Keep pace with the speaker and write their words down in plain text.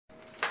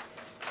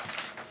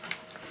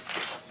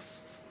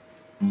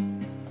So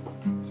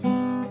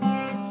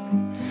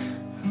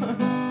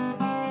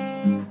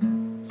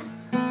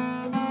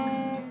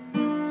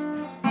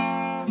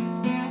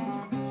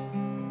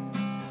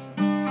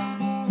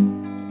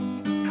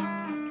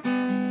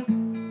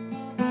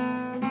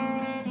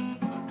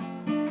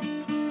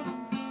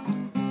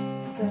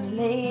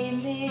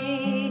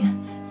lately,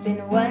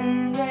 been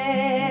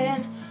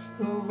wondering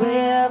who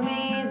will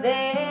be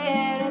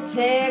there to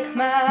take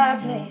my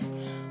place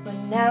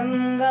when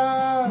I'm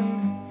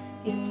gone.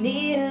 You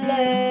need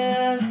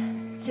love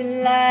to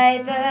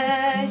light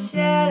the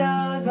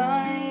shadows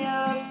on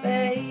your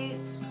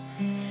face.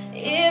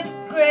 If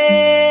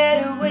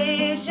great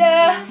waves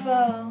shall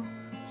fall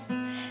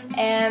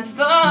and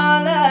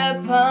fall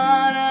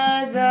upon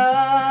us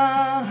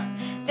all,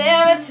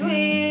 there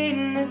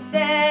between the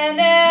sand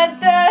and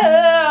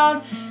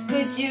stone,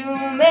 could you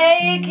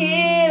make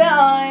it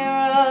on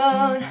your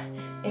own?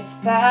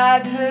 If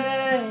I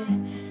could,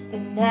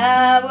 then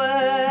I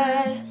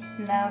would.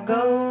 Now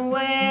go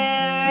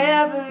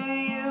wherever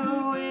you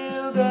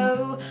will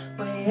go,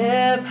 way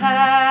up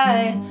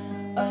high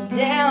or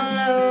down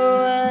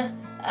low.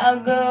 I'll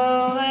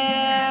go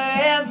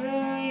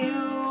wherever you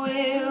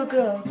will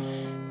go.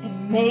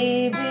 And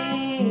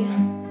maybe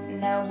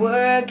now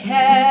work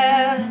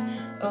out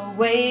a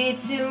way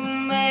to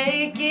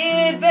make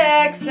it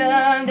back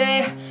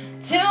someday,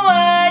 to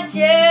watch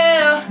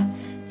you,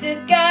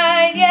 to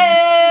guide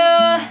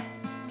you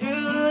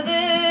through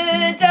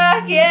the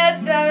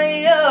darkest of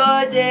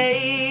your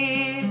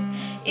days.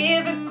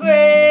 If a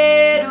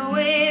great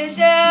wave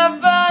shall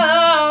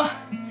fall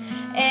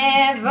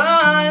and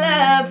fall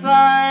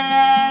upon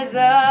us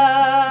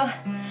all,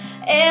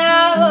 and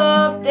I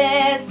hope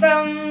there's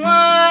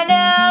someone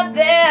out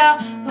there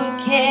who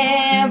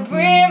can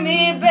bring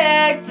me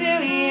back to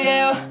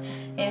you.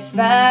 If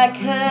I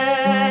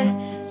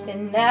could,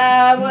 then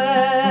I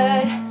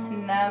would.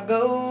 Now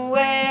go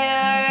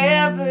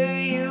wherever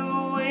you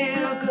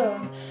will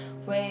go,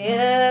 way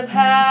up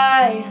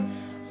high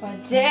or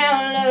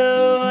down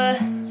low.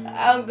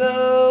 I'll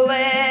go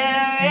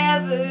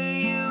wherever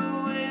you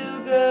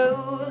will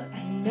go.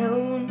 I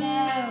know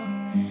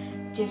now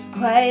just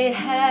quite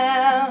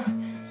how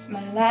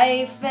my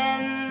life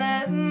and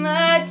love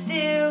might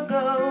still go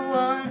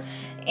on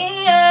in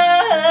your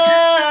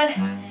heart,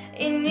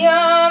 in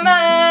your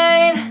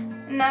mind,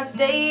 and I'll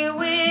stay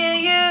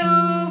with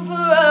you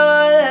for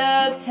all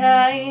of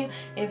time.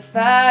 If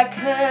I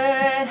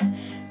could,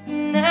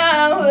 then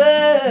I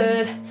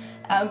would.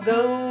 I'll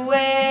go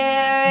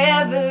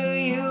wherever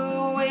you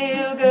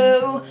will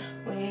go,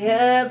 way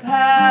up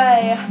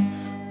high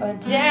or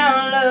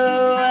down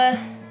low,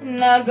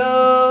 and I'll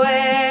go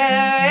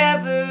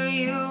wherever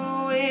you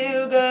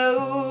will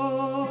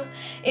go.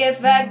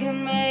 If I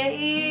can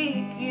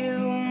make you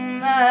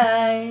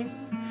mine,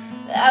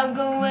 I'll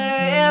go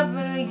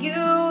wherever you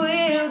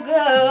will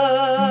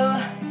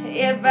go.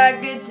 If I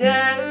could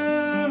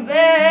turn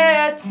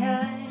back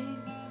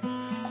time,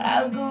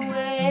 I'll go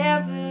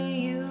wherever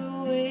you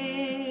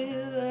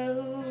will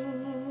go.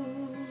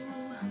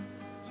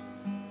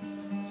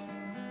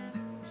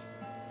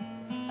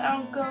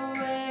 I'll go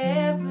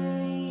wherever